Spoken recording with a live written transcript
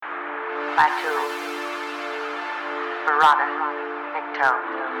by two marauders, Nikto.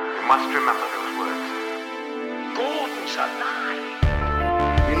 You must remember those words. Gordon's alive.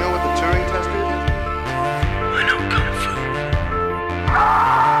 You know what the Turing test is? I know Kung Fu.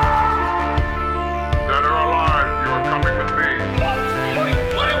 Dead or alive, you are coming with me. My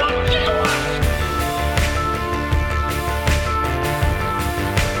God, it's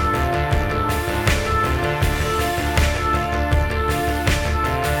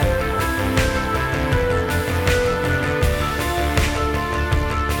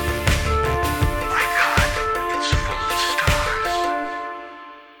full of stars.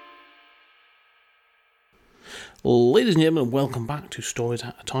 Ladies and gentlemen, welcome back to Stories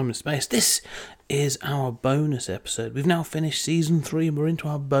Out of Time and Space. This is our bonus episode. We've now finished Season 3 and we're into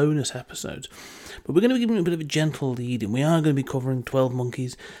our bonus episodes. But we're going to be giving a bit of a gentle lead in. We are going to be covering 12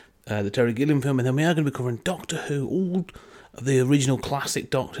 Monkeys, the Terry Gilliam film, and then we are going to be covering Doctor Who, all of the original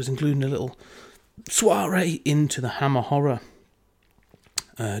classic Doctors, including a little soiree into the Hammer Horror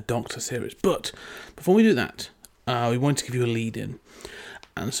Doctor series. But before we do that, we want to give you a lead in.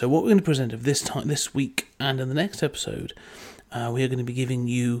 And so what we're going to present of this week and in the next episode, we are going to be giving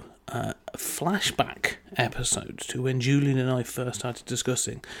you flashback episodes to when Julian and I first started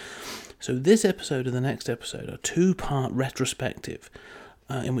discussing. So this episode and the next episode are two-part retrospective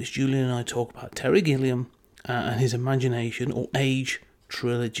in which Julian and I talk about Terry Gilliam and his Imagination or Age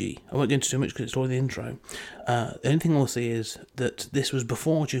trilogy. I won't get into too much because it's all in the intro. The only thing I'll say is that this was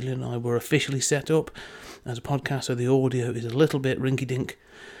before Julian and I were officially set up as a podcast, so the audio is a little bit rinky-dink.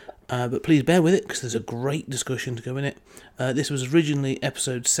 But please bear with it because there's a great discussion to go in it. This was originally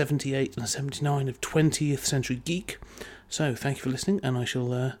episodes 78 and 79 of 20th Century Geek. So thank you for listening, and I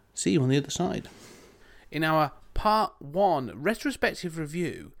shall see you on the other side. In our Part 1 retrospective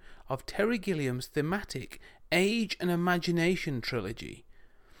review of Terry Gilliam's thematic Age and Imagination trilogy.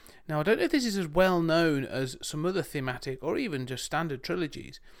 Now, I don't know if this is as well known as some other thematic or even just standard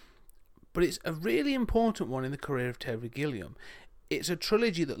trilogies, but it's a really important one in the career of Terry Gilliam. It's a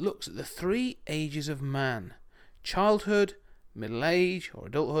trilogy that looks at the three ages of man: childhood, middle age or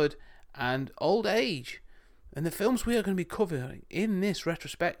adulthood, and old age. And the films we are going to be covering in this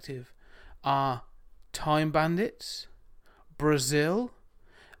retrospective are Time Bandits, Brazil,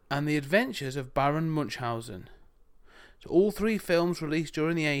 and The Adventures of Baron Munchausen. So all three films released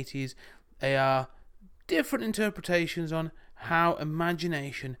during the 80s, they are different interpretations on how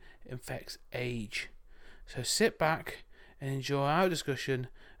imagination affects age. So sit back and enjoy our discussion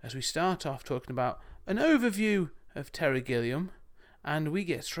as we start off talking about an overview of Terry Gilliam, and we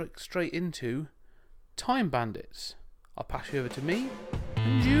get straight into Time Bandits. I'll pass you over to me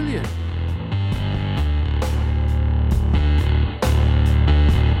and Julian.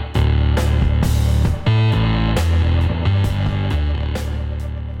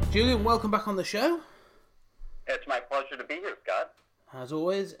 Julian, welcome back on the show. It's my pleasure to be here, Scott. As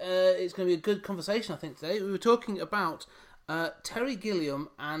always, it's going to be a good conversation, I think, today. We were talking about Terry Gilliam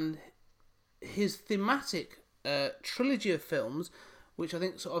and his thematic trilogy of films, which I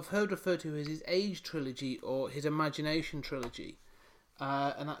think sort of heard referred to as his Age trilogy or his Imagination trilogy.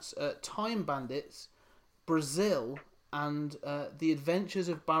 And that's Time Bandits, Brazil, and The Adventures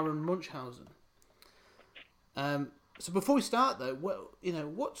of Baron Munchausen. So before we start, though, what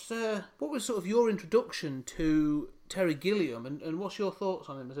was sort of your introduction to Terry Gilliam, and what's your thoughts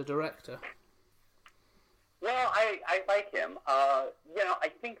on him as a director? Well, I like him. I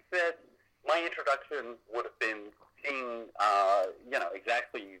think that my introduction would have been seeing,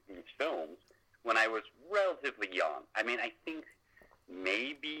 exactly these films when I was relatively young. I mean, I think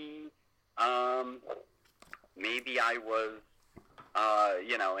maybe I was,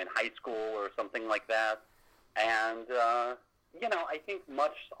 in high school or something like that. And, I think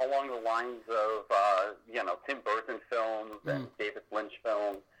much along the lines of, Tim Burton films and David Lynch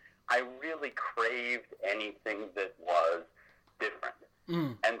films, I really craved anything that was different.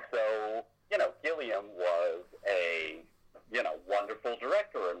 And so, Gilliam was a, wonderful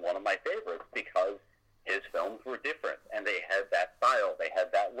director and one of my favorites because his films were different and they had that style, they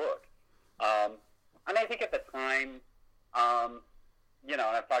had that look. And I think at the time, and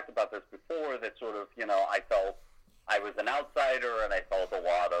I've talked about this before, that sort of, I felt I was an outsider and I felt a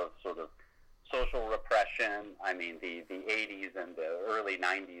lot of sort of social repression. I mean, the 80s and the early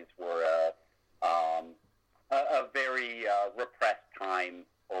 90s were a very repressed time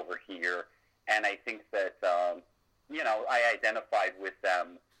over here. And I think that, I identified with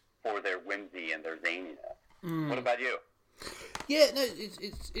them for their whimsy and their zaniness. What about you? Yeah, no,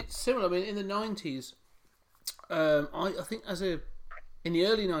 it's similar. I mean, in the 90s, I think in the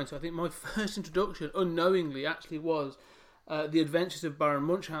early 90s, I think my first introduction, unknowingly, actually was The Adventures of Baron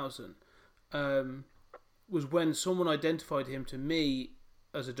Munchausen, was when someone identified him to me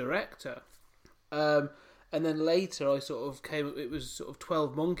as a director. And then later I sort of it was sort of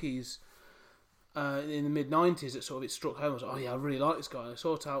 12 Monkeys in the mid-90s that sort of it struck home. I was like, oh yeah, I really like this guy. And I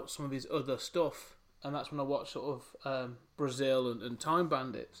sought out some of his other stuff, and that's when I watched sort of Brazil and Time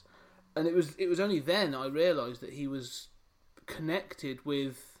Bandits. And it was only then I realised that he was connected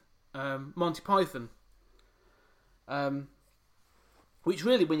with Monty Python. Which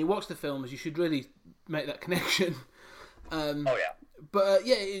really, when you watch the films, you should really make that connection. Oh yeah. But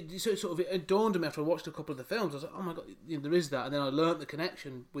it dawned on me after I watched a couple of the films. I was like, oh my god, there is that. And then I learnt the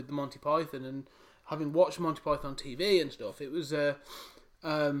connection with the Monty Python, and having watched Monty Python on TV and stuff, it was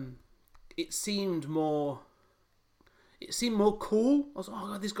it seemed more cool. I was like, oh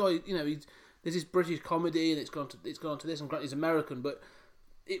god, this guy, there's this British comedy, and it's gone to this, and granted he's American, but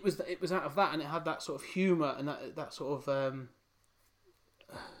it was out of that, and it had that sort of humour and that sort of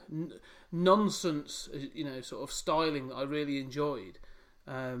nonsense, sort of styling that I really enjoyed.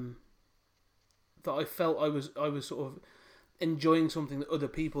 That I felt I was sort of enjoying something that other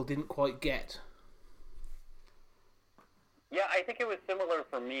people didn't quite get. Yeah, I think it was similar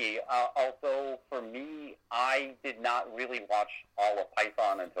for me. Although for me, I did not really watch all of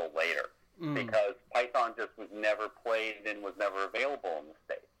Python until later, because Python just was never played and was never available in the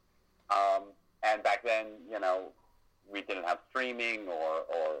States. And back then, we didn't have streaming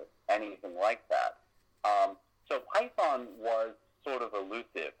or anything like that. So Python was sort of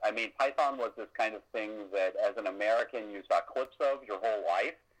elusive. I mean, Python was this kind of thing that as an American you saw clips of your whole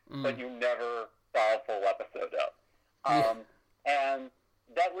life, but you never saw a full episode of. And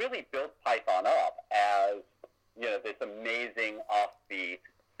that really built Python up as, this amazing offbeat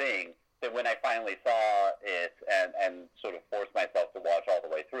thing that when I finally saw it and sort of forced myself to watch all the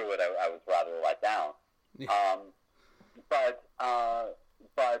way through it, I was rather let down. But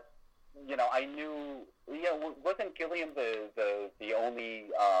I knew, wasn't Gilliam the only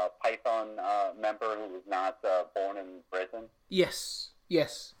Python member who was not born in Britain? Yes.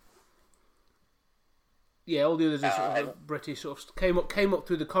 Yeah, all the others are sort of British, sort of came up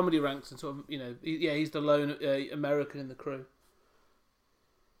through the comedy ranks, and sort of, he's the lone American in the crew.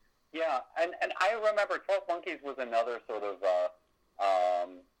 Yeah, and I remember 12 Monkeys was another sort of,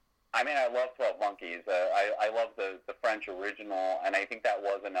 I love 12 Monkeys. I love the French original, and I think that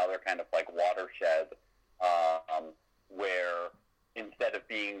was another kind of like watershed where instead of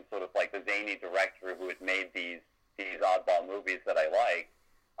being sort of like the zany director who had made these oddball movies that I like,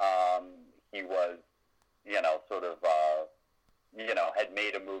 he was, had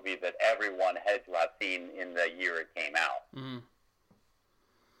made a movie that everyone had to have seen in the year it came out. Mm-hmm.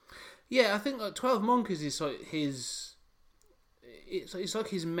 Yeah, I think like 12 Monkeys is like his. It's like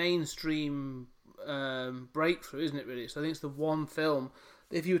his mainstream breakthrough, isn't it? Really, so I think it's the one film.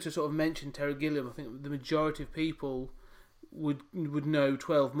 If you were to sort of mention Terry Gilliam, I think the majority of people would know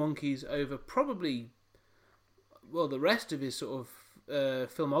 12 Monkeys over probably, the rest of his sort of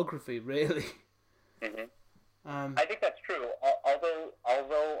filmography, really. Mm-hmm. I think that's true.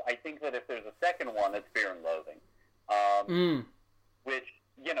 Although I think that if there's a second one, it's Fear and Loathing, which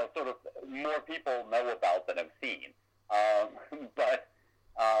sort of more people know about than have seen. But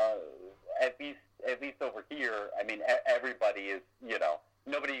at least over here, I mean, everybody is,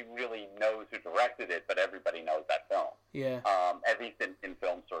 nobody really knows who directed it, but everybody knows that film. Yeah. At least in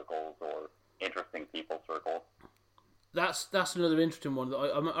film circles or interesting people circles. That's another interesting one that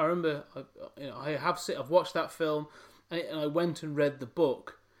I remember. I've watched that film, and I went and read the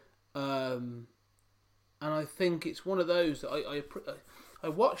book, and I think it's one of those that I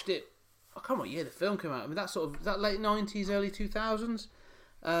watched it. I can't remember what year the film came out. I mean, that's sort of late 90s, early 2000s.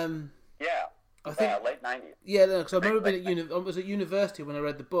 I think late 90s. Yeah, because I remember I was at university when I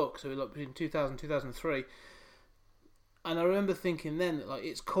read the book, so like between 2000 and 2003. And I remember thinking then that like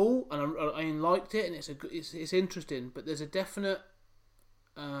it's cool, and I liked it, and it's interesting, but there's a definite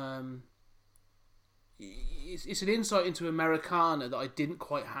it's an insight into Americana that I didn't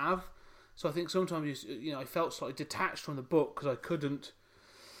quite have. So I think sometimes I felt slightly detached from the book because I couldn't.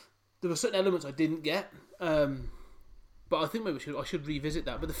 There were certain elements I didn't get, but I think maybe I should revisit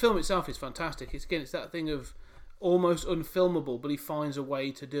that. But the film itself is fantastic. It's that thing of almost unfilmable, but he finds a way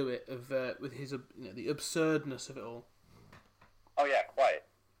to do it with his the absurdness of it all. Oh yeah, quite.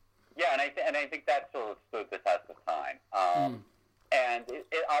 Yeah, and I think that sort of stood the test of time. And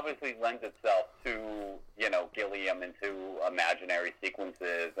it obviously lends itself to Gilliam and to imaginary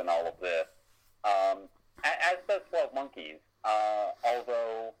sequences and all of this. As does 12 Monkeys.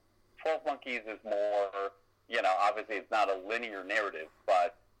 Although 12 Monkeys is more, obviously it's not a linear narrative,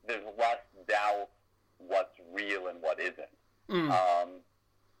 but there's less doubt what's real and what isn't.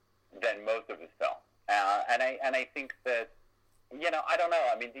 Than than most of his film. And I think that, I don't know.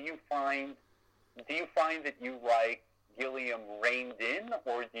 I mean, do you find that you like Gilliam reined in,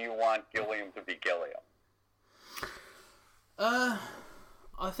 or do you want Gilliam to be Gilliam?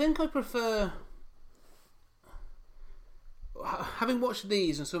 I think I prefer, having watched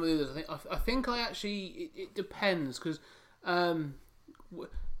these and some of the others. I think I actually, it depends, because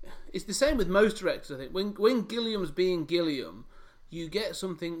it's the same with most directors. I think when Gilliam's being Gilliam, you get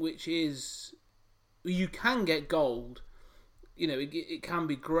something which is, you can get gold. It can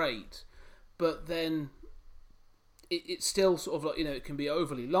be great, but then it's still sort of like, it can be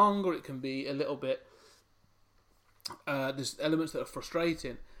overly long, or it can be a little bit. There's elements that are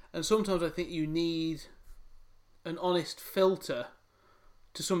frustrating, and sometimes I think you need an honest filter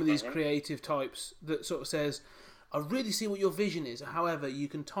to some of these creative types that sort of says, I really see what your vision is, however you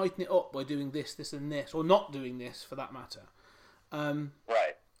can tighten it up by doing this, this and this, or not doing this for that matter.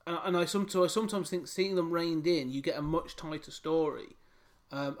 Right. And I sometimes think seeing them reined in, you get a much tighter story.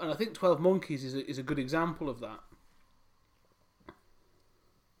 And I think 12 Monkeys is a good example of that.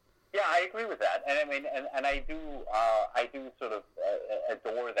 Yeah, I agree with that, and I mean, and I do sort of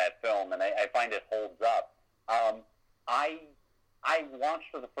adore that film, and I find it holds up. I watched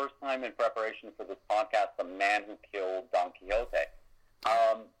for the first time in preparation for this podcast The Man Who Killed Don Quixote,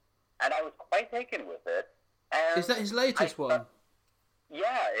 and I was quite taken with it. And is that his latest one?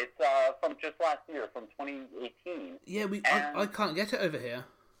 Yeah, it's from just last year, from 2018. Yeah, I can't get it over here.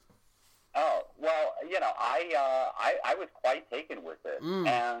 Oh well, I was quite taken with it,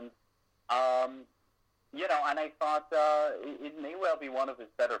 and and I thought it may well be one of his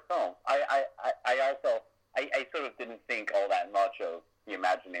better films. I sort of didn't think all that much of the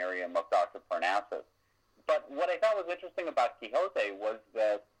Imaginarium of Dr. Parnassus, but what I thought was interesting about Quixote was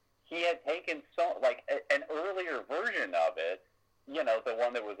that he had taken an earlier version of it. The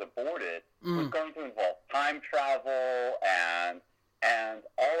one that was aborted was going to involve time travel and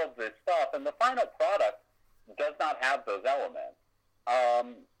all of this stuff, and the final product does not have those elements.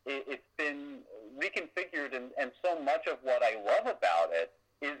 It's been reconfigured, and so much of what I love about it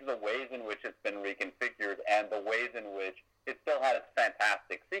is the ways in which it's been reconfigured and the ways in which it still has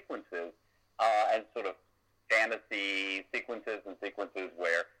fantastic sequences and sort of fantasy sequences and sequences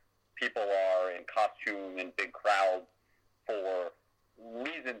where people are in costume in big crowds for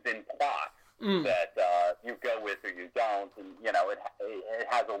reasons in plot that you go with or you don't, and it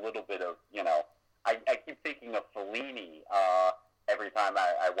has a little bit of I keep thinking of Fellini every time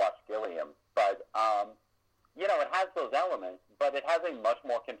I watch Gilliam, but it has those elements, but it has a much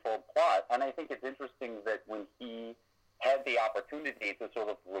more controlled plot, and I think it's interesting that when he had the opportunity to sort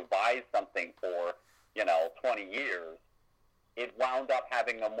of revise something for 20 years, it wound up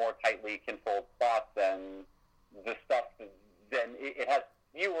having a more tightly controlled plot than the stuff. Then it has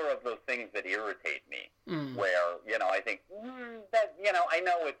fewer of those things that irritate me. Where I think that I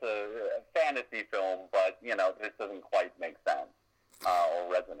know it's a fantasy film, but this doesn't quite make sense or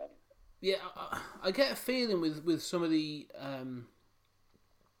resonate. Yeah, I get a feeling with some of the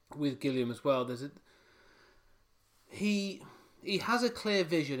with Gilliam as well. He has a clear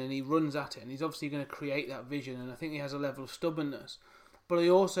vision and he runs at it, and he's obviously going to create that vision. And I think he has a level of stubbornness. But I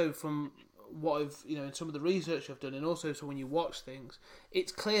also, from what I've in some of the research I've done, and also so when you watch things,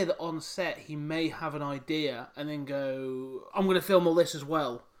 it's clear that on set he may have an idea and then go, I'm going to film all this as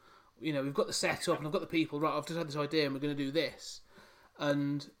well. We've got the set up and I've got the people, right, I've just had this idea and we're going to do this.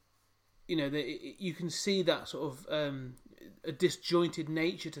 And you can see that sort of a disjointed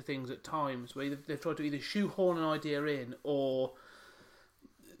nature to things at times, where they've tried to either shoehorn an idea in or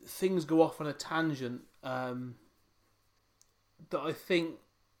things go off on a tangent that I think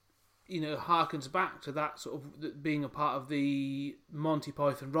harkens back to that sort of being a part of the Monty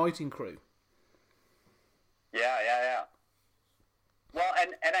Python writing crew. Yeah. Well,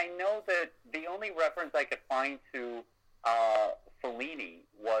 and I know that the only reference I could find to Fellini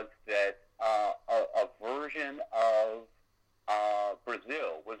was that a version of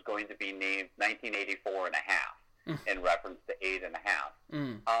Brazil was going to be named 1984 and a half in reference to 8 and a half.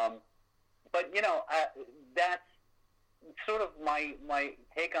 But that's sort of my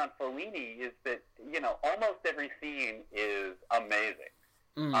take on Fellini is that almost every scene is amazing,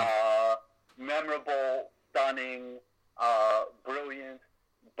 memorable, stunning, brilliant.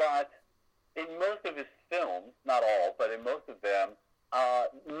 But in most of his films, not all, but in most of them,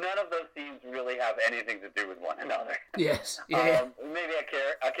 none of those scenes really have anything to do with one another. Yes. Yeah. Maybe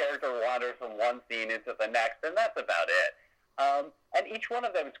a character wanders from one scene into the next, and that's about it. And each one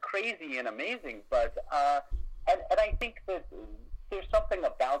of them is crazy and amazing, but and I think that there's something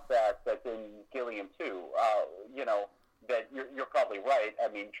about that that's in Gilliam too. that you're probably right. I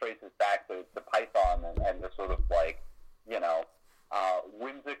mean, traces back to Python and the sort of like,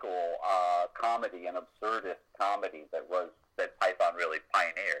 whimsical comedy and absurdist comedy that Python really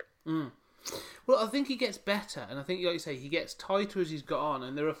pioneered. Well, I think he gets better, and I think, like you say, he gets tighter as he's got on.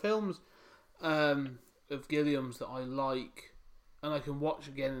 And there are films of Gilliam's that I like, and I can watch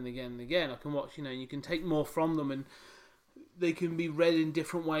again and again and again. I can watch, and you can take more from them, and they can be read in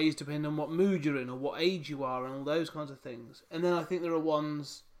different ways depending on what mood you're in or what age you are, and all those kinds of things. And then I think there are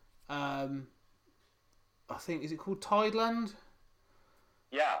ones, I think, is it called Tideland?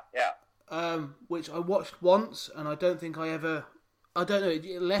 Yeah. Which I watched once, and I don't think I ever... I don't know,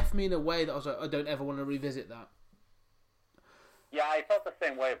 it left me in a way that I was like, I don't ever want to revisit that. Yeah, I felt the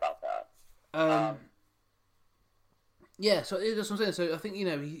same way about that. Yeah, so that's what I'm saying. So I think,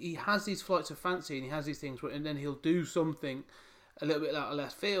 he has these flights of fancy, and he has these things, and then he'll do something a little bit out of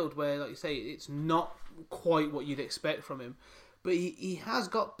left field where, like you say, it's not quite what you'd expect from him. But he has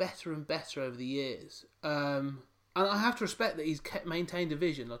got better and better over the years. And I have to respect that he's maintained a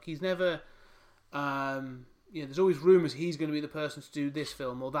vision. Like, he's never... there's always rumours he's going to be the person to do this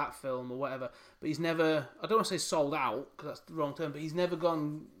film or that film or whatever. But he's never... I don't want to say sold out, because that's the wrong term, but he's never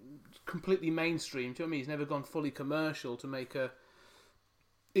gone completely mainstream. Do you know what I mean? He's never gone fully commercial to make a...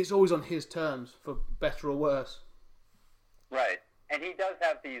 It's always on his terms, for better or worse. Right. And he does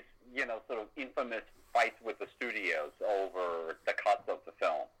have these, sort of infamous fights with the studios over the cuts of the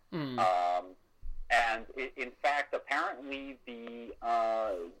film. And in fact, apparently the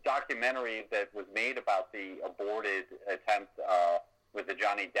documentary that was made about the aborted attempt with the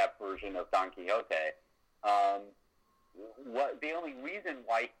Johnny Depp version of Don Quixote, the only reason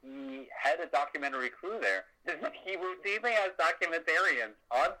why he had a documentary crew there is that he routinely has documentarians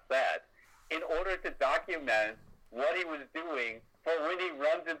on set in order to document what he was doing for when he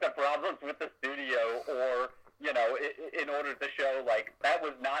runs into problems with the studio, or in order to show, like, that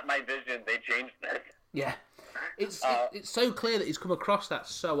was not my vision, they changed this. Yeah. It's so clear that he's come across that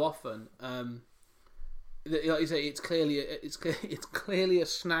so often. That, like you say, it's clearly a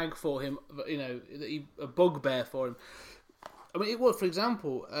snag for him, a bugbear for him. I mean, it was, for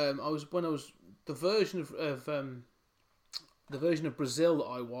example, the version of Brazil that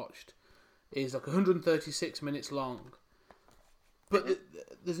I watched is like 136 minutes long, but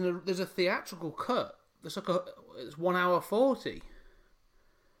there's a theatrical cut. It's 1 hour 40.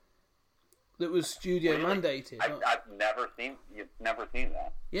 That was studio mandated. I've never seen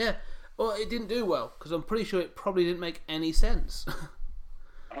that. Yeah, well, it didn't do well because I'm pretty sure it probably didn't make any sense.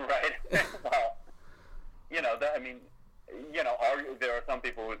 Right. Well, there are some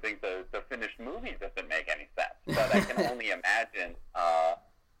people who think the finished movie doesn't make any sense. But I can only imagine.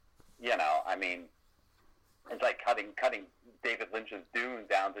 It's like cutting David Lynch's Dune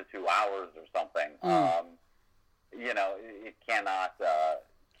down to 2 hours or something. It cannot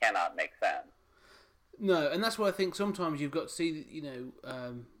make sense. No, and that's why I think sometimes you've got to see,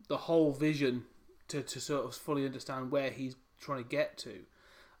 the whole vision to sort of fully understand where he's trying to get to.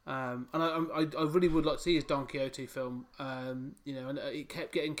 And I really would like to see his Don Quixote film. And it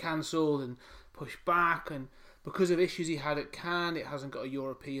kept getting cancelled and pushed back, and because of issues he had at Cannes, it hasn't got a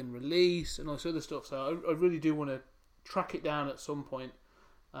European release and all this other stuff. So I really do want to track it down at some point.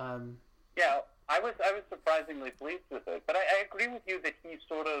 Yeah, I was surprisingly pleased with it, but I agree with you that he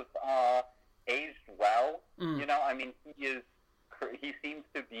sort of aged well. He seems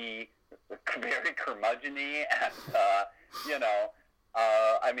to be very curmudgeon-y, and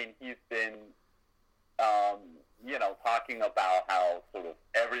he's been talking about how sort of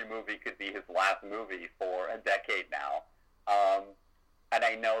every movie could be his last movie for a decade now, and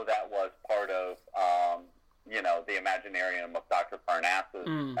I know that was part of the Imaginarium of Dr. Parnassus.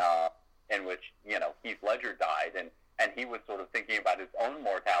 In which, Heath Ledger died, and he was sort of thinking about his own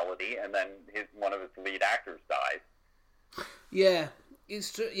mortality, and then one of his lead actors died. Yeah,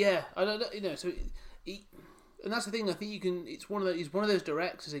 it's true. Yeah, I don't know. So, and that's the thing. I think he's one of those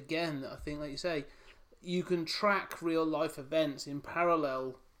directors again that I think, like you say, you can track real life events in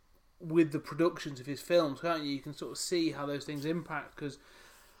parallel with the productions of his films, can't you? You can sort of see how those things impact, because,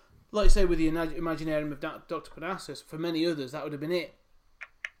 like you say, with the Imaginarium of Dr. Parnassus, for many others that would have been it.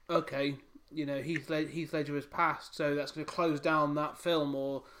 Okay, Heath Ledger has passed, so that's going to close down that film,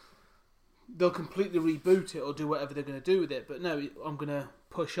 or they'll completely reboot it or do whatever they're going to do with it. But no, I'm going to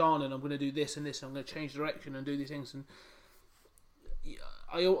push on, and I'm going to do this and this, and I'm going to change direction and do these things. And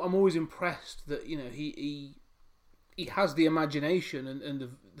I'm always impressed that he has the imagination and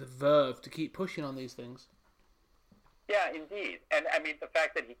the verve to keep pushing on these things. Yeah, indeed. And the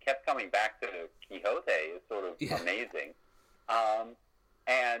fact that he kept coming back to Quixote is sort of amazing.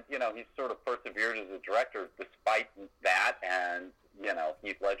 And, he's sort of persevered as a director despite that, and,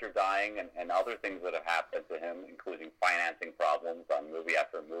 Heath Ledger dying and other things that have happened to him, including financing problems on movie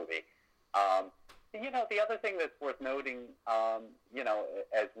after movie. The other thing that's worth noting,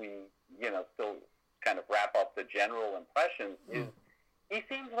 as we, still kind of wrap up the general impressions, is he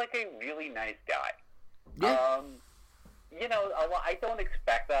seems like a really nice guy. Yeah. I don't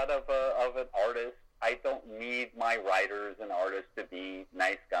expect that of an artist. I don't need my writers and artists to be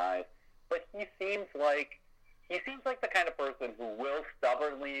nice guys, but he seems like the kind of person who will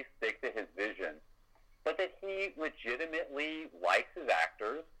stubbornly stick to his vision, but that he legitimately likes his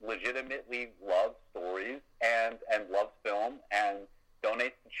actors, legitimately loves stories and loves film and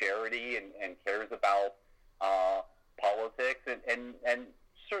donates to charity and cares about politics and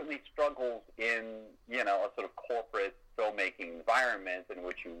certainly struggles in a sort of corporate filmmaking environment in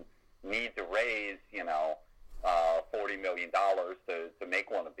which you need to raise $40 million to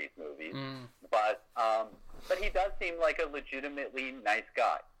make one of these movies. But he does seem like a legitimately nice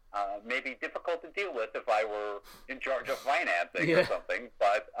guy. Maybe difficult to deal with if I were in charge of financing or something.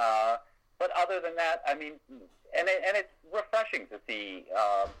 But other than that, I mean, and it's refreshing to see.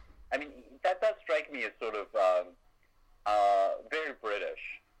 That does strike me as sort of very British.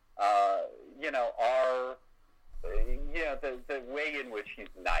 The way in which he's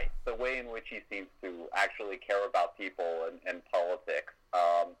nice, the way in which he seems to actually care about people and politics,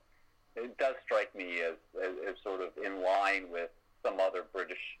 it does strike me as sort of in line with some other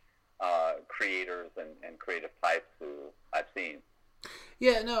British creators and creative types who I've seen.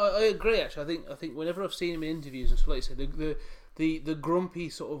 Yeah, no, I agree. Actually, I think whenever I've seen him in interviews and stuff, like you said, the grumpy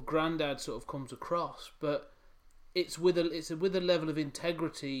sort of granddad sort of comes across, but it's with a level of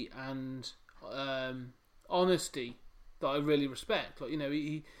integrity and honesty that I really respect. Like,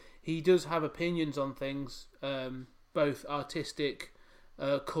 he does have opinions on things, both artistic,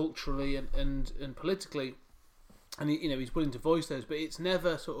 culturally, and politically, and he's willing to voice those. But it's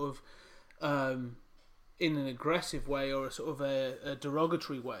never sort of in an aggressive way or a sort of a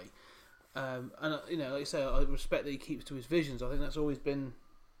derogatory way. And like I say, I respect that he keeps to his visions. I think that's always been.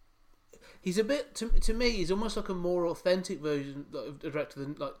 He's a bit to me. He's almost like a more authentic version of a director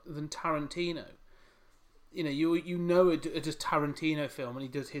than Tarantino. It is Tarantino film, and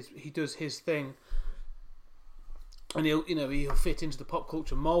he does his thing, and he'll fit into the pop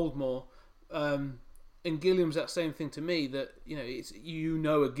culture mold more. And Gilliam's that same thing to me. That it's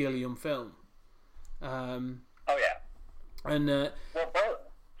a Gilliam film. Oh yeah. And well, both.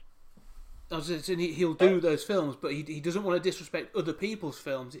 I was just saying he'll do those films, but he doesn't want to disrespect other people's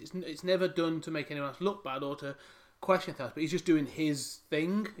films. It's never done to make anyone else look bad or to question things, but he's just doing his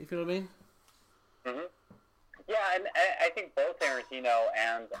thing, if you know what I mean. Mm-hmm. Yeah, and I think both Tarantino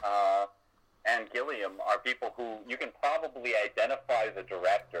and Gilliam are people who you can probably identify the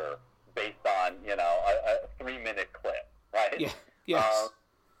director based on a 3-minute clip, right? Yeah. Yes.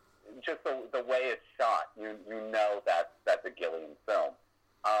 Just the way it's shot, you know that's a Gilliam film.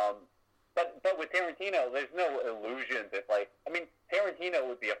 But with Tarantino, there's no illusion that, Tarantino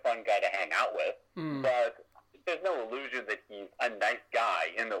would be a fun guy to hang out with, but there's no illusion that he's a nice guy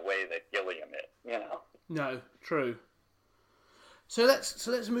in the way that Gilliam is, No, true. So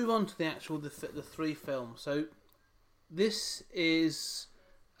let's move on to the three films. So this is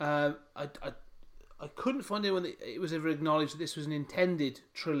I couldn't find anyone that it was ever acknowledged that this was an intended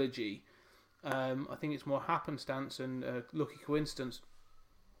trilogy. I think it's more happenstance and lucky coincidence.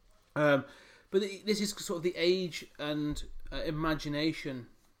 But this is sort of the age and imagination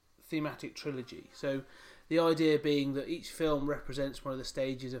thematic trilogy. So the idea being that each film represents one of the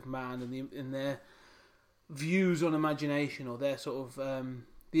stages of man and their views on imagination, or their sort of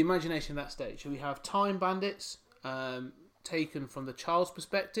the imagination of that stage. So we have Time Bandits, taken from the child's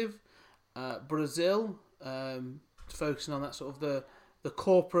perspective. Brazil, focusing on that sort of the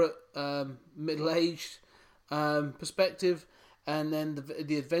corporate middle-aged perspective. And then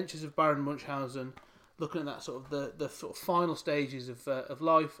the Adventures of Baron Munchausen, looking at that sort of the sort of final stages of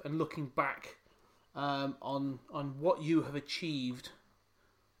life and looking back on what you have achieved,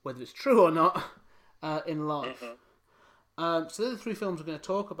 whether it's true or not, in life. Mm-hmm. So they're the three films we're going to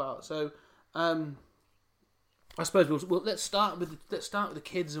talk about. So I suppose let's start with the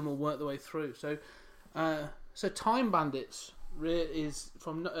kids and we'll work the way through. So Time Bandits is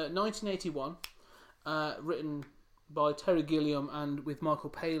from 1981, written by Terry Gilliam and with Michael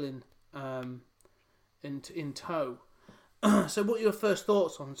Palin in tow. So, what are your first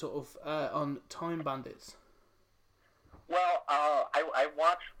thoughts on on Time Bandits? Well, I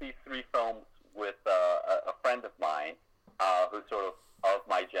watched these three films with a friend of mine who's sort of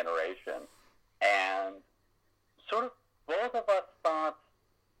my generation, and sort of both of us thought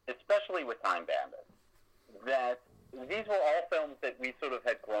especially with Time Bandits, that these were all films that we sort of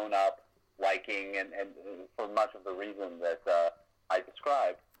had grown up liking, and for much of the reason that I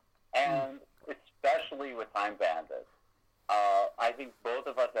described. And especially with Time Bandits, I think both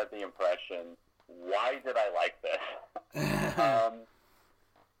of us had the impression, why did I like this?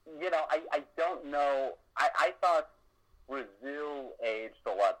 I don't know. I thought Brazil aged a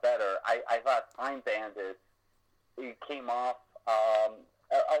lot better. I thought Time Bandits, it came off, a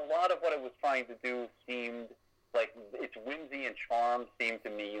lot of what it was trying to do seemed like its whimsy and charm seemed to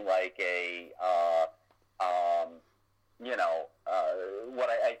me like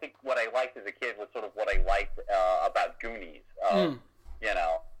what I liked as a kid was sort of what I liked about Goonies.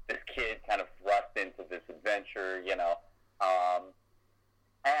 This kid kind of thrust into this adventure,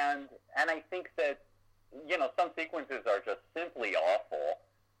 and I think that, some sequences are just simply awful.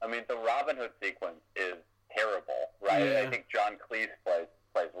 I mean, the Robin Hood sequence is terrible, right? Yeah. I think John Cleese plays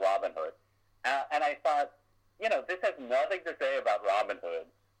Robin Hood. And I thought, this has nothing to say about Robin Hood.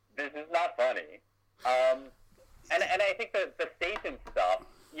 This is not funny. And I think the Satan stuff,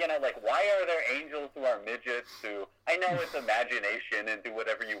 like, why are there angels who are midgets who, I know it's imagination and do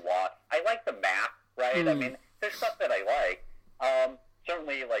whatever you want. I like the math, right? I mean, there's stuff that I like.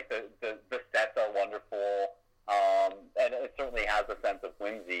 Certainly, like, the sets are wonderful, and it certainly has a sense of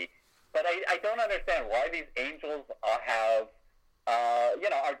whimsy. But I don't understand why these angels have,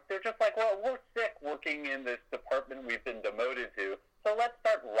 they're just like, well, we're sick working in this department we've been demoted to, so let's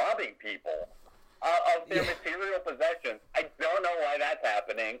start robbing people of their material possessions. I don't know why that's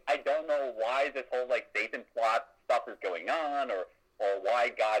happening. I don't know why this whole, like, Satan plot stuff is going on, or why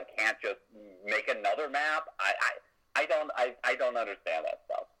God can't just make another map. I don't understand that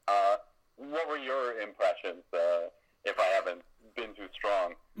stuff. What were your impressions, if I haven't been too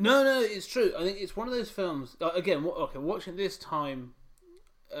strong? No, it's true. I think it's one of those films. Again, watching this time,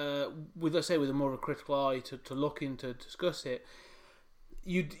 with a more of a critical eye to look into, discuss it,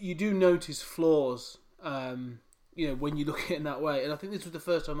 you do notice flaws. When you look at it in that way, and I think this was the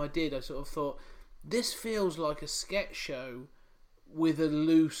first time I did. I sort of thought, this feels like a sketch show with a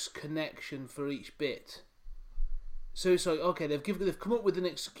loose connection for each bit. So it's like, okay, they've come up with an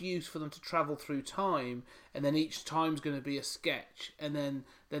excuse for them to travel through time, and then each time's going to be a sketch, and then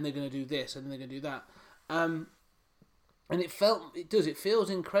they're going to do this, and then they're going to do that. And it feels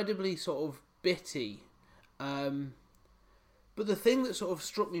incredibly sort of bitty. But the thing that sort of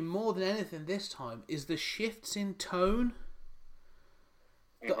struck me more than anything this time is the shifts in tone.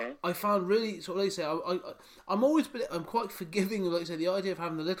 That I found really sort of, like I say, I'm quite forgiving of, like I say, the idea of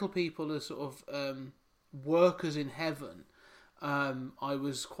having the little people as sort of workers in heaven. I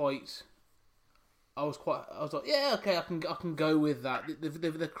was like, yeah, okay, I can go with that.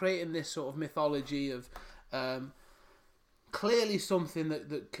 They're creating this sort of mythology of clearly something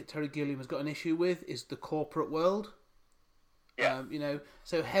that Terry Gilliam has got an issue with is the corporate world. Yeah.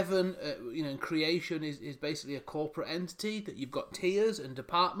 So heaven, in creation is basically a corporate entity that you've got tiers and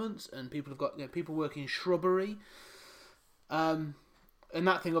departments, and people have got people working shrubbery. And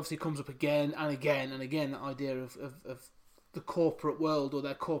that thing obviously comes up again and again and again, that idea of the corporate world or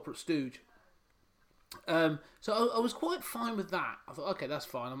their corporate stooge. So I was quite fine with that. I thought, okay, that's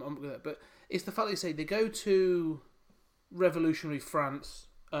fine, I'm with that. But it's the fact that they go to revolutionary France,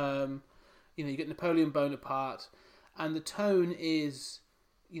 you get Napoleon Bonaparte, and the tone is,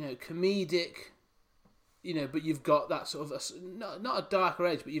 comedic, but you've got that sort of not a darker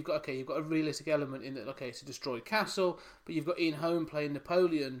edge, but you've got a realistic element in that. Okay, it's a destroyed castle, but you've got Ian Holm playing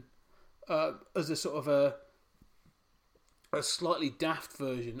Napoleon as a sort of a slightly daft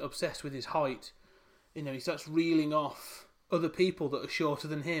version, obsessed with his height. He starts reeling off other people that are shorter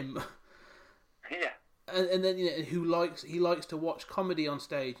than him. Yeah. And then he likes to watch comedy on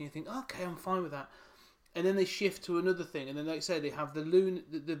stage, and you think, okay, I'm fine with that. And then they shift to another thing, and then like I say, they have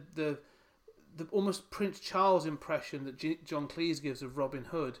the almost Prince Charles impression that John Cleese gives of Robin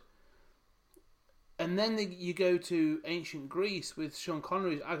Hood. And then you go to ancient Greece with Sean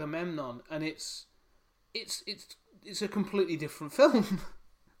Connery's Agamemnon, and it's a completely different film.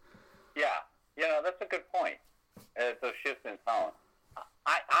 Yeah, that's a good point. Those shifts in tone.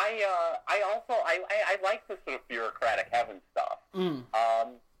 I like the sort of bureaucratic heaven stuff.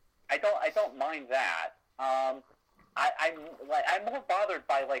 I don't mind that. I'm more bothered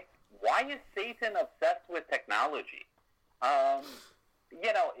by, like, why is Satan obsessed with technology?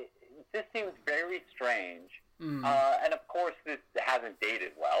 This seems very strange. And of course, this hasn't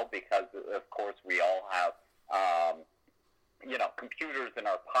dated well because, of course, we all have, computers in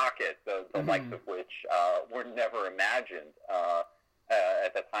our pocket, the likes of which were never imagined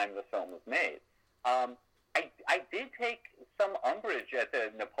at the time the film was made. I did take some umbrage at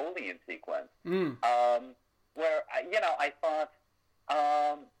the Napoleon sequence, Mm. where I thought,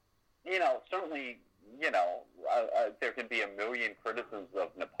 certainly, there can be a million criticisms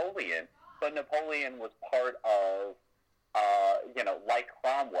of Napoleon, but Napoleon was part of, like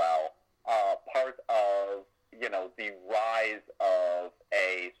Cromwell, part of, the rise of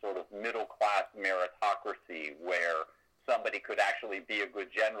a sort of middle-class meritocracy where somebody could actually be a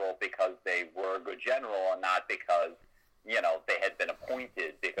good general because they were a good general and not because, they had been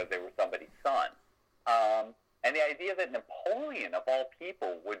appointed because they were somebody's son. And the idea that Napoleon, of all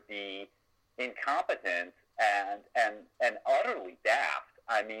people, would be incompetent and utterly daft.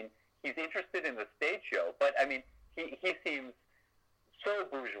 I mean, he's interested in the stage show, but, I mean, he seems so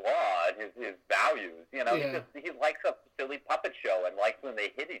bourgeois in his values. Yeah. He likes a silly puppet show and likes when they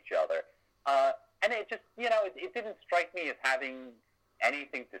hit each other. And it just, it didn't strike me as having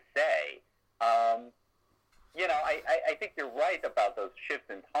anything to say. I think you're right about those shifts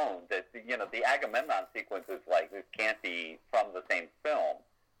in tone, that, the Agamemnon sequence is like, this can't be from the same film.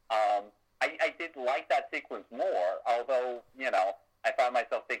 I did like that sequence more, although, I found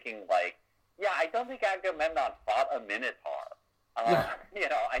myself thinking, like, I don't think Agamemnon fought a Minotaur.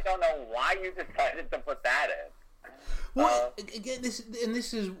 I don't know why you decided to put that in. Well, again,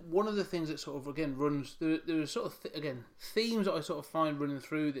 this is one of the things that sort of, again, runs. There are sort of themes that I sort of find running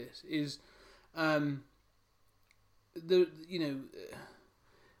through this is,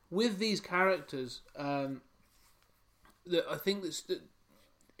 with these characters, that I think that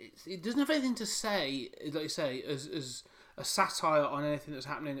it doesn't have anything to say, like you say, as a satire on anything that's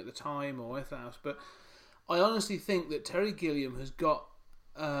happening at the time or anything else. But I honestly think that Terry Gilliam has got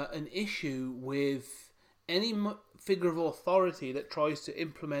an issue with any figure of authority that tries to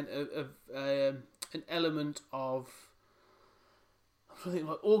implement an element of, I think,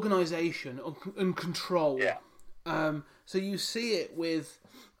 like organisation and control. Yeah. So you see it with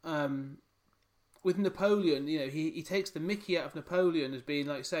Napoleon. He takes the mickey out of Napoleon as being,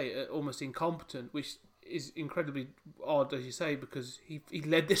 like you say, almost incompetent, which is incredibly odd, as you say, because he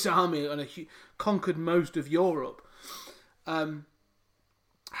led this army and conquered most of Europe.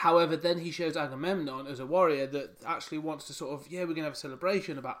 However, then he shows Agamemnon as a warrior that actually wants to sort of, we're going to have a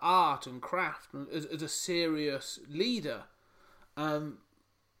celebration about art and craft and as a serious leader. And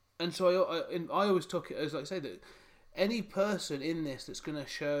so I always took it as, like I say, that any person in this that's going to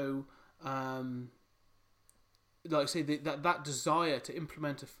show, like I say, that desire to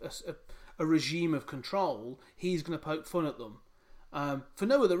implement a regime of control, he's going to poke fun at them for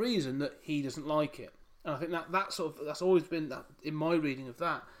no other reason that he doesn't like it. And I think that's always been that in my reading of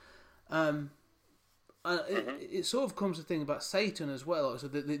that. It sort of comes to thing about Satan as well. So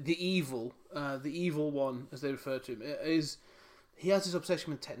the evil one, as they refer to him, is he has this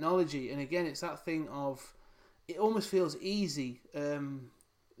obsession with technology, and again, it's that thing of it almost feels easy.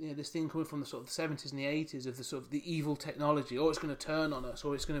 This thing coming from the sort of the 70s and the 80s of the sort of the evil technology, or it's going to turn on us,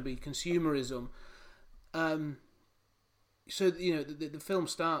 or it's going to be consumerism. So the film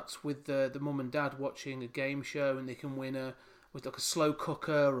starts with the mum and dad watching a game show, and they can win with like a slow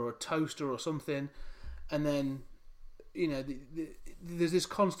cooker or a toaster or something, and then there's this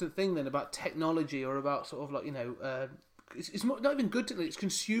constant thing then about technology or about sort of like it's not even good technology, it's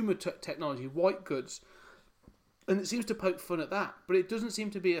consumer technology, white goods, and it seems to poke fun at that, but it doesn't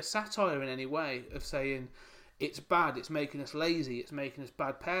seem to be a satire in any way of saying it's bad, it's making us lazy, it's making us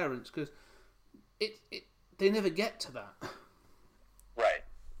bad parents, because they never get to that. Right.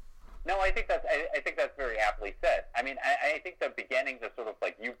 No, I think that's very aptly said. I mean, I think the beginnings of sort of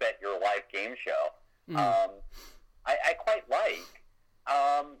like You Bet Your Life game show, I quite like.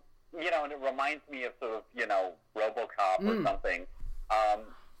 And it reminds me of sort of RoboCop or something. And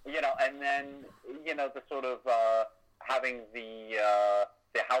then the sort of having the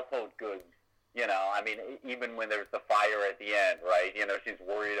household goods. I mean, even when there's the fire at the end, right? She's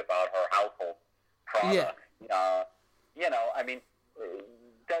worried about her household products. Yeah. I mean, it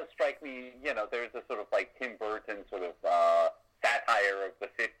does strike me, there's a sort of like Tim Burton sort of satire of the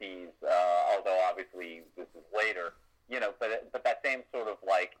 50s, although obviously this is later, but that same sort of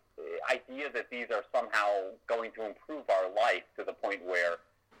like idea that these are somehow going to improve our life to the point where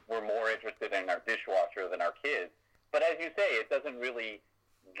we're more interested in our dishwasher than our kids. But as you say, it doesn't really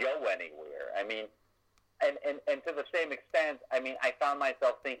go anywhere. I mean, and to the same extent, I mean, I found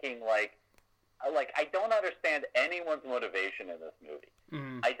myself thinking like I don't understand anyone's motivation in this movie.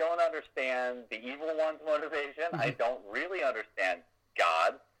 Mm-hmm. I don't understand the evil one's motivation. Mm-hmm. I don't really understand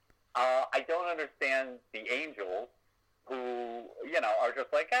God. I don't understand the angels who, are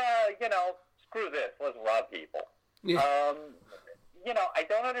just like, screw this, let's rob people. Yeah. I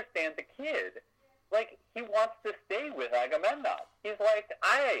don't understand the kid like, he wants to stay with Agamemnon. He's like,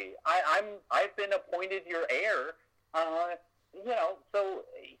 I've been appointed your heir. So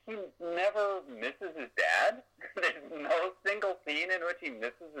he never misses his dad. There's no single scene in which he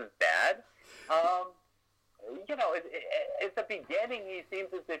misses his dad. At the beginning, he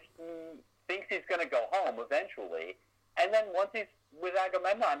seems as if he thinks he's going to go home eventually. And then once he's with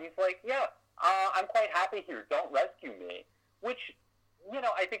Agamemnon, he's like, yeah, I'm quite happy here. Don't rescue me. Which,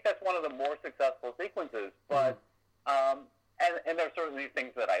 I think that's one of the more successful sequences. But, and there's certainly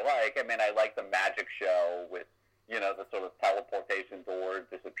things that I like. I mean, I like the magic show with, the sort of teleportation door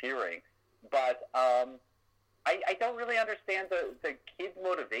disappearing. But I don't really understand the kid's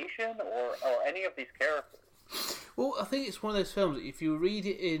motivation or any of these characters. Well, I think it's one of those films that if you read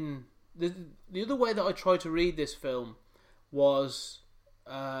it in... The other way that I tried to read this film was...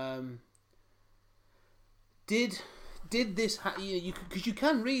 Did this... Because you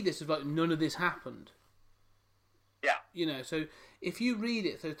can read this as like, none of this happened. Yeah. So if you read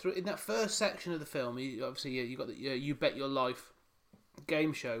it, so in that first section of the film, you got the You Bet Your Life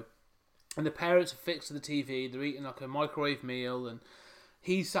game show, and the parents are fixed to the TV, they're eating like a microwave meal, and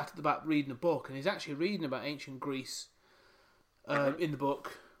he's sat at the back reading a book, and he's actually reading about ancient Greece in the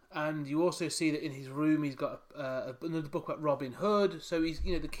book. And you also see that in his room he's got another book about Robin Hood. So he's,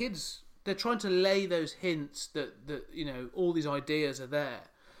 the kids, they're trying to lay those hints that all these ideas are there.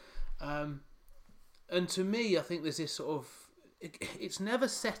 And to me, I think there's this sort of... It's never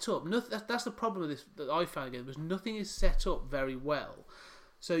set up. That's the problem with this that I found again, was nothing is set up very well.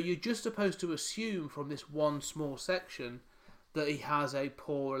 So you're just supposed to assume from this one small section that he has a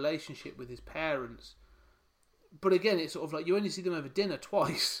poor relationship with his parents. But again, it's sort of like you only see them over dinner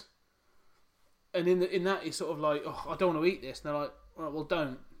twice. And in that, it's sort of like, oh, I don't want to eat this. And they're like, all right, well,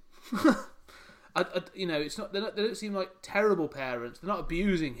 don't. It's not. They don't seem like terrible parents. They're not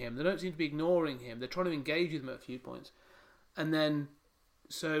abusing him. They don't seem to be ignoring him. They're trying to engage with him at a few points, and then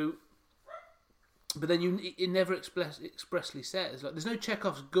but then it never expressly says, like, there's no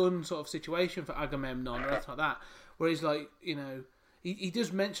Chekhov's gun sort of situation for Agamemnon or anything like that. Where he's like, he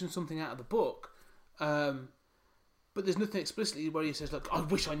does mention something out of the book, but there's nothing explicitly where he says, like, I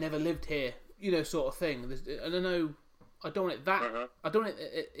wish I never lived here, sort of thing. I don't know. I don't want it that. I don't want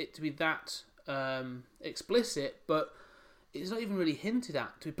it to be that explicit, but it's not even really hinted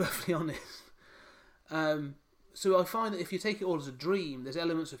at, to be perfectly honest. So I find that if you take it all as a dream, there's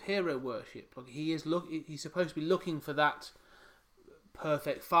elements of hero worship. Like he's supposed to be looking for that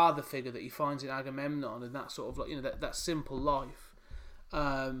perfect father figure that he finds in Agamemnon, and that sort of like that simple life.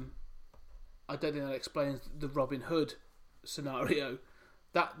 I don't think that explains the Robin Hood scenario.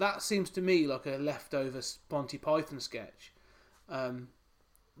 That seems to me like a leftover Monty Python sketch,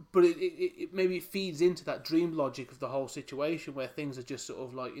 but it maybe feeds into that dream logic of the whole situation where things are just sort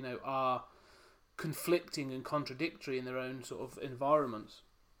of like are conflicting and contradictory in their own sort of environments.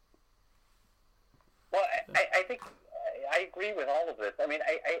 Well, I think I agree with all of this. I mean,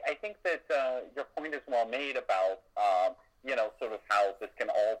 I think that your point is well made about sort of how this can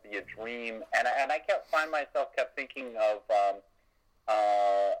all be a dream, and I kept thinking of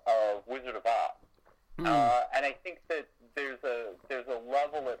Wizard of Oz, and I think that there's a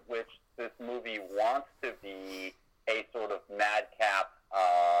level at which this movie wants to be a sort of madcap,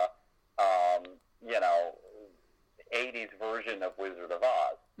 80s version of Wizard of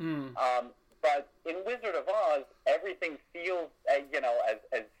Oz. But in Wizard of Oz, everything feels, as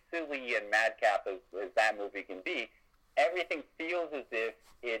silly and madcap as that movie can be, everything feels as if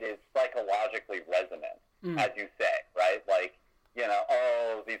it is psychologically resonant, as you say, right? Like,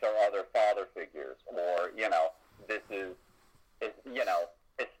 these are other father figures, or, this is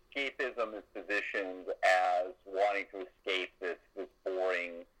escapism is positioned as wanting to escape this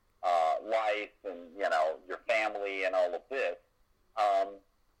boring life and, your family and all of this.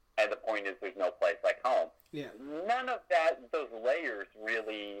 And the point is there's no place like home. Yeah. None of those layers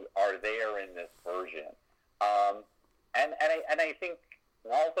really are there in this version. And I think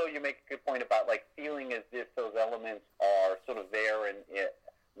also you make a good point about like feeling as if those elements are sort of there in it,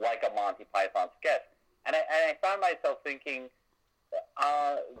 like a Monty Python sketch. And I found myself thinking,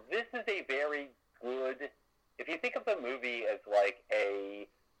 this is a very good, if you think of the movie as like a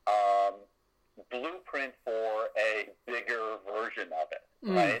blueprint for a bigger version of it,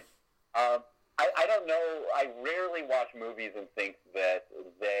 right? I don't know, I rarely watch movies and think that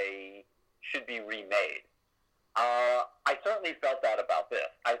they should be remade. I certainly felt that about this.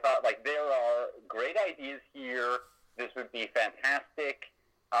 I thought, like, there are great ideas here. This would be fantastic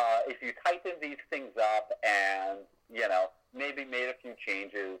if you tighten these things up and, maybe made a few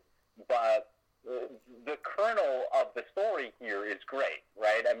changes. But the kernel of the story here is great,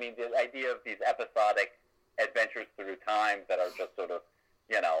 right? I mean, the idea of these episodic adventures through time that are just sort of,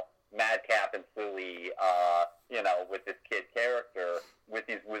 madcap and silly, with this kid character, with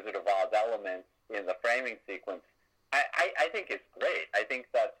these Wizard of Oz elements in the framing sequence, I think it's great. I think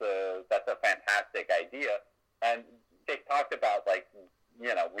that's a fantastic idea. And they've talked about,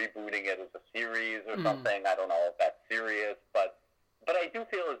 rebooting it as a series or something. I don't know if that's serious, but I do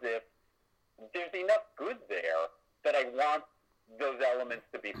feel as if there's enough good there that I want those elements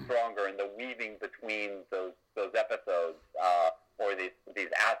to be stronger, and the weaving between those episodes or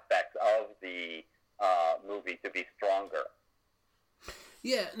these aspects of the movie to be stronger.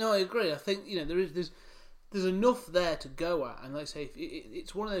 Yeah, no, I agree. I think there's enough there to go at, and like I say,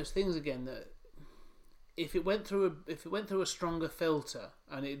 it's one of those things again that if it went through a stronger filter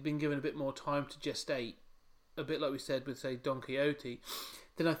and it had been given a bit more time to gestate, a bit like we said with, say, Don Quixote,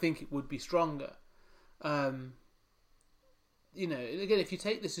 then I think it would be stronger. Again, if you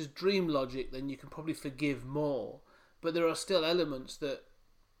take this as dream logic, then you can probably forgive more. But there are still elements that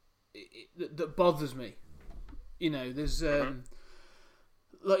bothers me. There's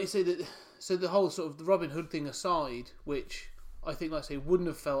like you say that. So the whole sort of the Robin Hood thing aside, which I think, like I say, wouldn't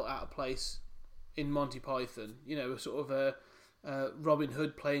have felt out of place in Monty Python. A sort of a Robin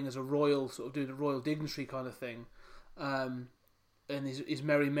Hood playing as a royal, sort of doing a royal dignitary kind of thing. And his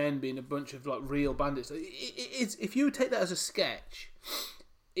merry men being a bunch of real bandits. It's if you take that as a sketch,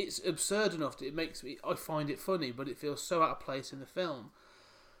 it's absurd enough that I find it funny, but it feels so out of place in the film.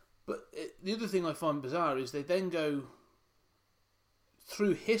 But the other thing I find bizarre is they then go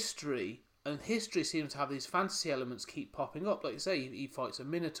through history, and history seems to have these fantasy elements keep popping up. Like you say, he fights a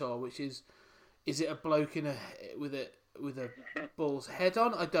minotaur, which is it a bloke with a bull's head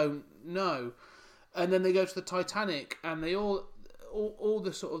on? I don't know. And then they go to the Titanic, and they all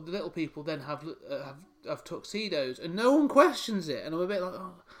the sort of the little people then have tuxedos, and no one questions it. And I'm a bit like,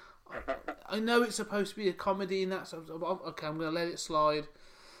 I know it's supposed to be a comedy, and that's okay. I'm going to let it slide.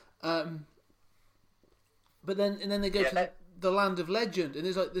 But then they go to the land of legend, and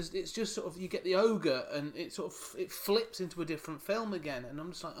it's just sort of, you get the ogre, and it flips into a different film again, and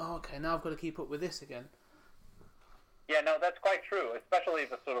I'm just like, okay, now I've got to keep up with this again. Yeah, no, that's quite true, especially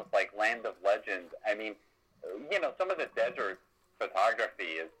the sort of land of legend. I mean, some of the desert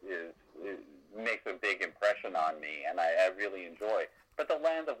photography makes a big impression on me, and I really enjoy. But the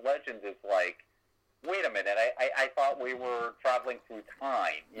land of legend is like, wait a minute, I thought we were traveling through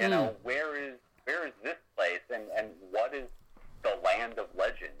time. Where is this place, and what is the land of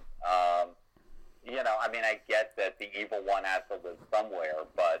legend? I mean, I get that the evil one has to live somewhere,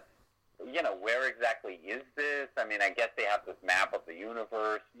 but where exactly is this? I mean, I guess they have this map of the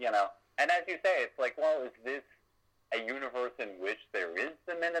universe, and as you say, it's like, well, is this a universe in which there is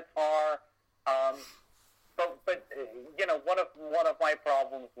the Minotaur? But one of my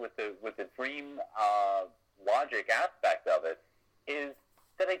problems with the dream logic aspect of it is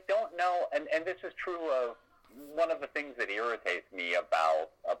that I don't know, and this is true of one of the things that irritates me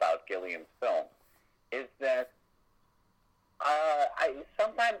about Gilliam's film, is that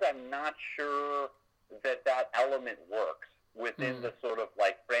sometimes I'm not sure that element works within the sort of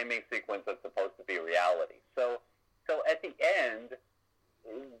framing sequence that's supposed to be reality. So at the end,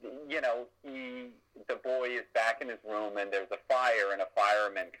 the boy is back in his room, and there's a fire, and a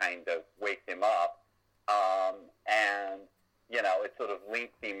fireman kind of wakes him up, and it's sort of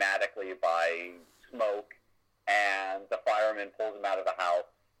linked thematically by smoke, and the fireman pulls him out of the house,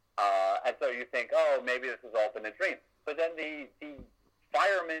 and so you think, oh, maybe this has all been a dream. But then the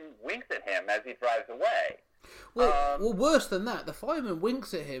fireman winks at him as he drives away. Well, worse than that, the fireman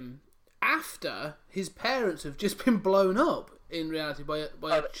winks at him after his parents have just been blown up, in reality, by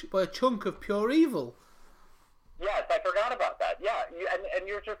a chunk of pure evil. Yes, I forgot about that. Yeah, and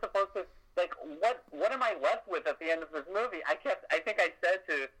you're just supposed to, what am I left with at the end of this movie? I think I said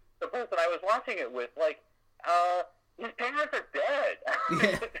to the person I was watching it with, his parents are dead.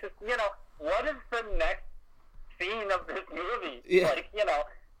 Yeah. What is the next scene of this movie? Yeah.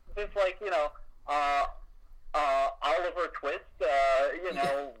 Oliver Twist,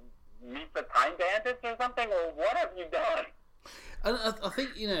 meet the Time Bandits or something, or what have you done? And I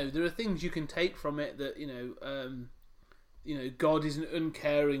think, there are things you can take from it that, God is an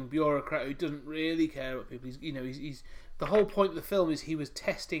uncaring bureaucrat who doesn't really care about people. He's the whole point of the film is he was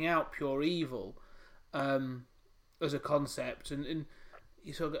testing out pure evil as a concept, and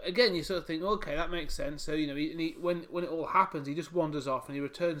you sort of think, okay, that makes sense. So when it all happens, he just wanders off and he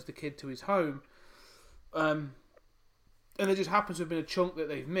returns the kid to his home, and there just happens to have been a chunk that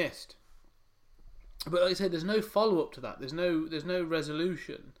they've missed. But like I said, there's no follow up to that. There's no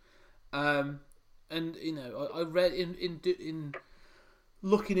resolution. And And I read in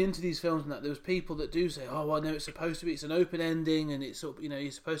looking into these films and that, there was people that do say, "Oh, I know it's supposed to be. It's an open ending, and it's sort of,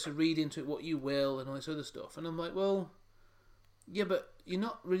 you're supposed to read into it what you will, and all this other stuff." And I'm like, well, yeah, but you're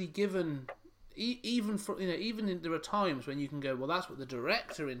not really given. Even there are times when you can go, well, that's what the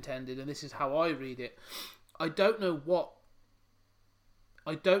director intended, and this is how I read it. I don't know what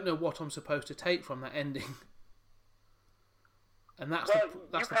I'm supposed to take from that ending, and that's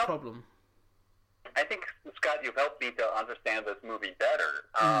the problem. I think, Scott, you've helped me to understand this movie better.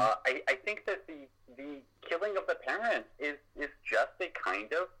 I think that the killing of the parents is just a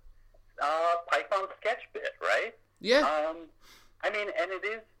kind of Python sketch bit, right? Yeah. I mean, and it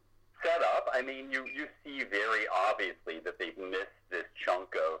is set up. I mean, you see very obviously that they've missed this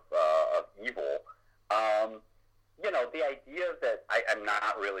chunk of evil. The idea that I'm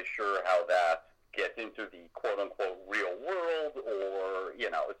not really sure how that gets into the quote-unquote real world, or,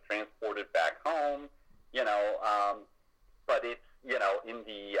 is transported back home, but it's, in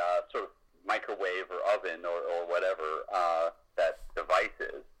the sort of microwave or oven or whatever that device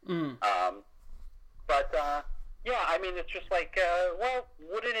is. Yeah, I mean, it's just like, well,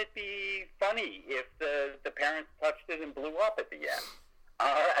 wouldn't it be funny if the parents touched it and blew up at the end?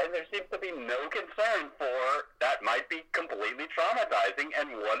 And there seems to be no concern for that might be completely traumatizing,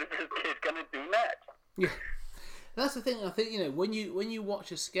 and what is this kid going to do next? Yeah, that's the thing. I think, when you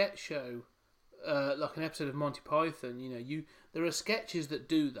watch a sketch show, like an episode of Monty Python, there are sketches that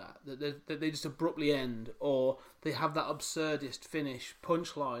do that they just abruptly end, or they have that absurdist finish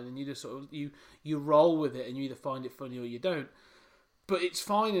punchline, and you just sort of you roll with it, and you either find it funny or you don't. But it's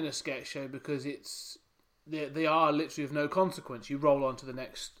fine in a sketch show because they are literally of no consequence. You roll on to the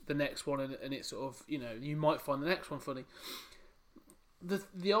next one, and it's sort of, you might find the next one funny.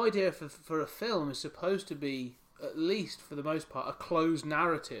 The idea for a film is supposed to be, at least for the most part, a closed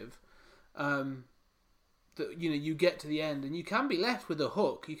narrative. That you get to the end, and you can be left with a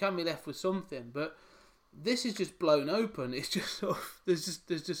hook. You can be left with something, but this is just blown open. It's just sort of there's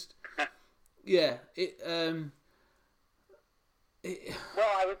just yeah.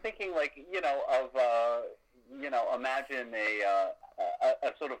 Well, I was thinking, like, imagine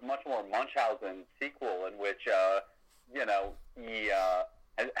a sort of much more Munchausen sequel in which he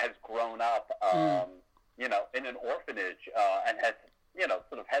has grown up in an orphanage and has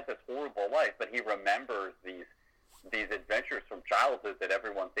sort of had this horrible life, but he remembers these adventures from childhood that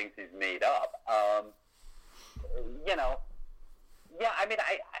everyone thinks he's made up. Yeah, I mean,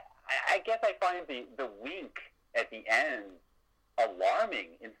 I guess I find the wink at the end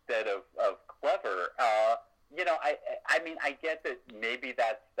alarming instead of clever. I mean, I get that maybe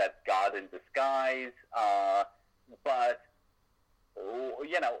that's God in disguise, but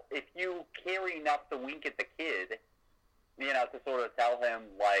if you carry enough the wink at the kid, to sort of tell him,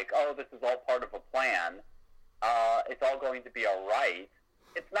 like, oh, this is all part of a plan, it's all going to be all right.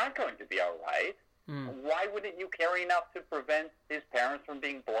 It's not going to be all right. Why wouldn't you carry enough to prevent his parents from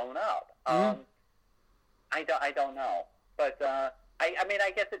being blown up? I don't know. But, I mean,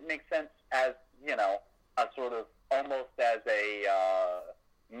 I guess it makes sense as, a sort of almost as a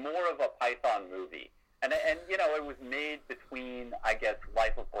more of a Python movie. And it was made between, I guess,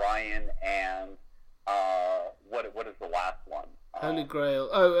 Life of Brian and what is the last one? Holy Grail.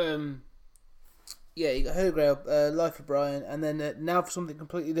 Yeah, you got Holy Grail, Life of Brian, and then now for something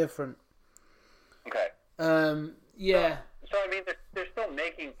completely different. Okay. Yeah. So I mean, they're still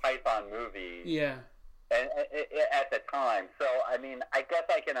making Python movies. Yeah. And at the time, so I mean, I guess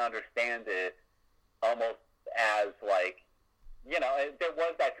I can understand it almost as like, there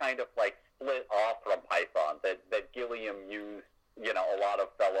was that kind of like split off from Python that Gilliam used, a lot of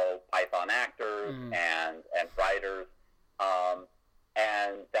fellow Python actors and writers,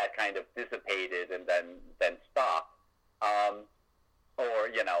 and that kind of dissipated and then stopped. Or,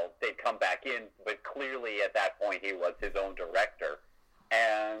 they'd come back in, but clearly at that point he was his own director.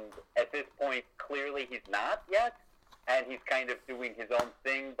 And at this point, clearly he's not yet, and he's kind of doing his own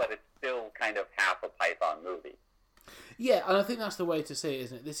thing, but it's still kind of half a Python movie. Yeah, and I think that's the way to see it,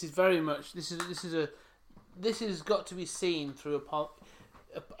 isn't it? This is very much this has got to be seen through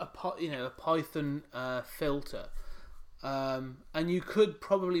a Python filter, and you could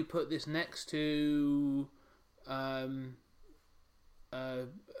probably put this next to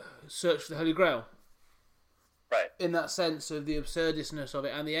Search for the Holy Grail. Right. In that sense of the absurdistness of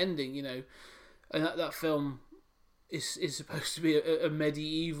it and the ending, and that film is supposed to be a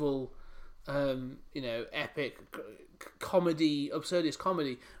medieval, epic comedy, absurdist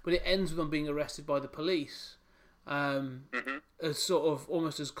comedy, but it ends with them being arrested by the police, as sort of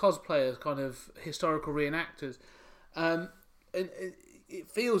almost as cosplayers, kind of historical reenactors, and it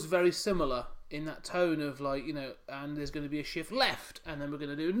feels very similar in that tone of like, you know, and there's going to be a shift left, and then we're going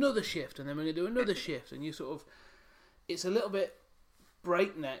to do another shift, and then we're going to do another shift, and you sort of, it's a little bit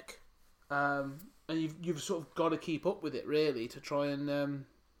breakneck, and you've sort of got to keep up with it really to try and,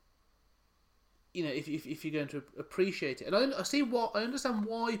 you know, if you're going to appreciate it. And I understand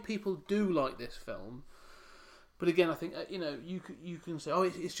why people do like this film, but again, I think you know, you can say, oh,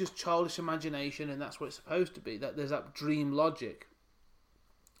 it's just childish imagination, and that's what it's supposed to be. That there's that dream logic.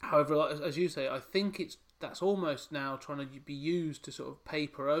 However, as you say, I think that's almost now trying to be used to sort of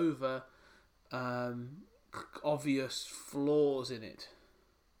paper over obvious flaws in it.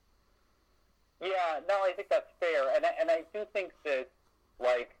 Yeah, no, I think that's fair, and I do think that,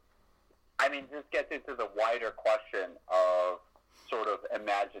 like, I mean, this gets into the wider question of sort of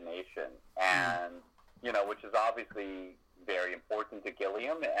imagination, and you know, which is obviously very important to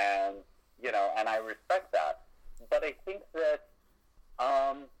Gilliam, and you know, and I respect that, but I think that.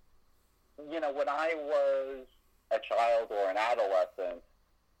 You know, when I was a child or an adolescent,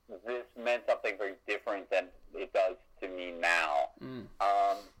 this meant something very different than it does to me now.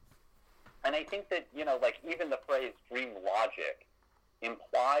 And I think that, you know, like even the phrase dream logic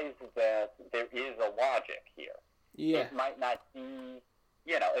implies that there is a logic here. Yeah. It might not be,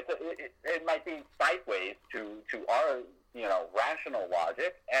 you know, it might be sideways to our, you know, rational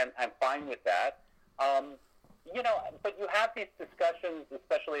logic, and I'm fine with that. You know, but you have these discussions,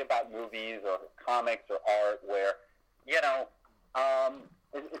 especially about movies or comics or art, where, you know,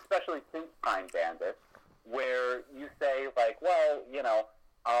 especially since Time Bandits, where you say, like, well, you know,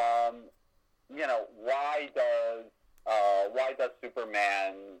 why does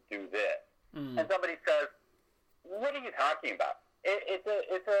Superman do this? And somebody says, what are you talking about?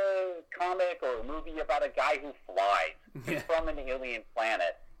 It's a comic or a movie about a guy who flies from an alien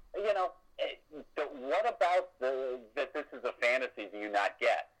planet. You know, what about that this is a fantasy do you not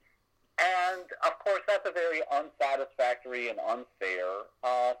get? And, of course, that's a very unsatisfactory and unfair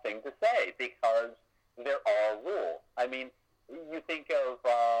thing to say, because there are rules. I mean, you think of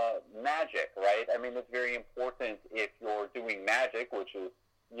magic, right? I mean, it's very important if you're doing magic, which is,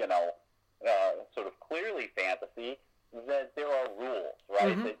 you know, sort of clearly fantasy, that there are rules,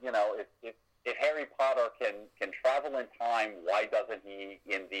 right? That, you know, if Harry Potter can travel in time, why doesn't he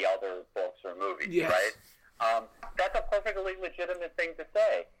in the other books or movies, right? That's a perfectly legitimate thing to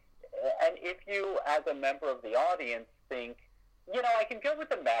say. And if you, as a member of the audience, think, you know, I can go with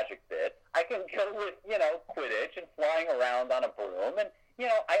the magic bit, I can go with, you know, Quidditch and flying around on a broom, and, you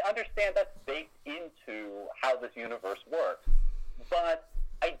know, I understand that's baked into how this universe works. But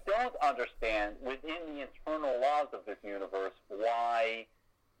I don't understand within the internal laws of this universe why,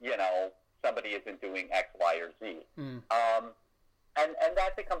 you know, somebody isn't doing X, Y, or Z. And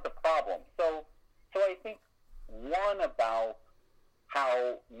that becomes a problem. So I think, one, about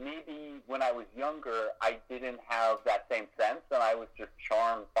how maybe when I was younger, I didn't have that same sense, and I was just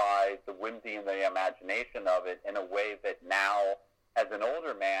charmed by the whimsy and the imagination of it in a way that now, as an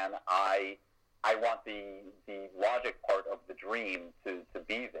older man, I want the logic part of the dream to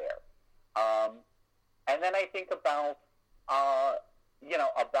be there. And then I think about, you know,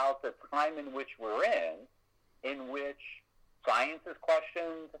 about the time in which we're in which science is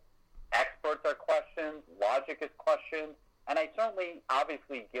questioned, experts are questioned, logic is questioned, and I certainly,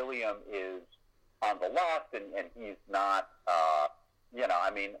 obviously, Gilliam is on the left, and he's not, you know,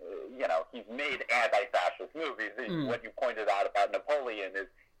 I mean, you know, he's made anti-fascist movies. What you pointed out about Napoleon is,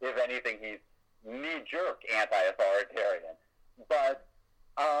 if anything, he's knee-jerk anti-authoritarian. But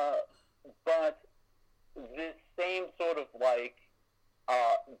this same sort of, like,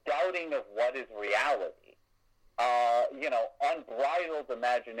 doubting of what is reality, you know, unbridled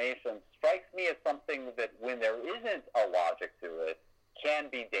imagination strikes me as something that, when there isn't a logic to it, can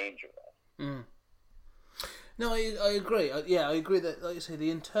be dangerous. No, I agree. I agree that, like you say,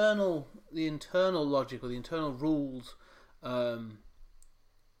 the internal logic or the internal rules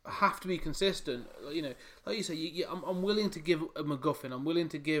have to be consistent. You know, like you say, I'm willing to give a MacGuffin. I'm willing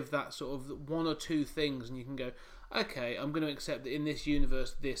to give that sort of one or two things, and you can go, okay, I'm going to accept that in this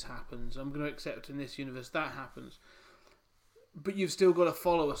universe this happens. I'm going to accept in this universe that happens. But you've still got to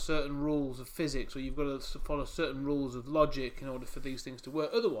follow a certain rules of physics, or you've got to follow certain rules of logic in order for these things to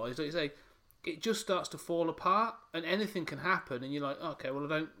work. Otherwise, like you say, it just starts to fall apart, and anything can happen, and you're like, okay,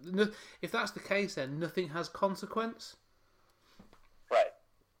 well, if that's the case, then nothing has consequence. Right.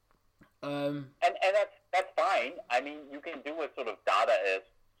 And that's fine. I mean, you can do a sort of Dadaist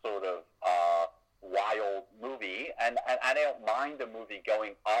sort of wild movie, and I don't mind a movie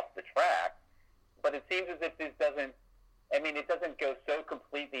going off the track, but it seems as if this doesn't, I mean, it doesn't go so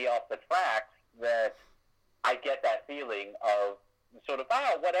completely off the tracks that I get that feeling of, sort of,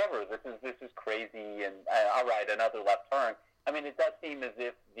 whatever, this is crazy, and all right, another left turn. I mean, it does seem as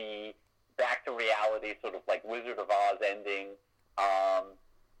if the back to reality, sort of like Wizard of Oz ending,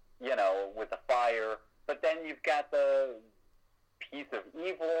 with the fire. But then you've got the piece of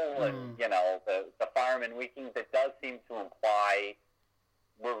evil and, the fireman winking that does seem to imply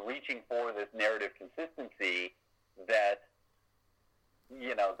we're reaching for this narrative consistency that,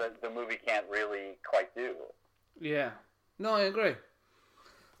 the movie can't really quite do. Yeah. No, I agree.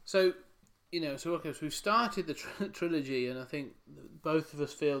 So, so we've started the trilogy, and I think both of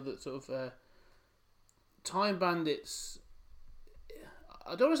us feel that sort of Time Bandits,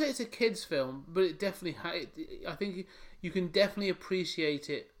 I don't want to say it's a kid's film, but it definitely I think you can definitely appreciate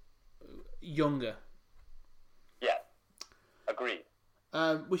it younger. Yeah, agreed.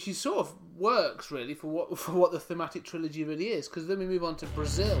 Which is sort of works really for what the thematic trilogy really is. Because then we move on to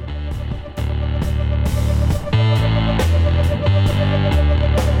Brazil.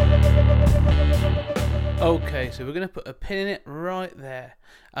 Okay, so we're going to put a pin in it right there.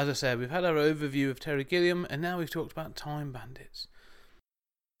 As I said, we've had our overview of Terry Gilliam, and now we've talked about Time Bandits.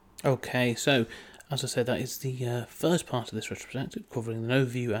 Okay, so as I said, that is the first part of this retrospective, covering an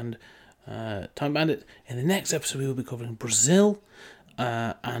overview and Time Bandit. In the next episode, we will be covering Brazil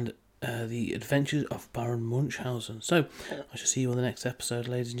and the adventures of Baron Munchausen. So I shall see you on the next episode,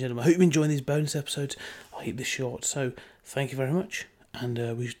 ladies and gentlemen. I hope you're enjoying these bonus episodes. I'll keep this short, so thank you very much,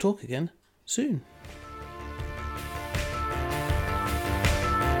 and we shall talk again soon.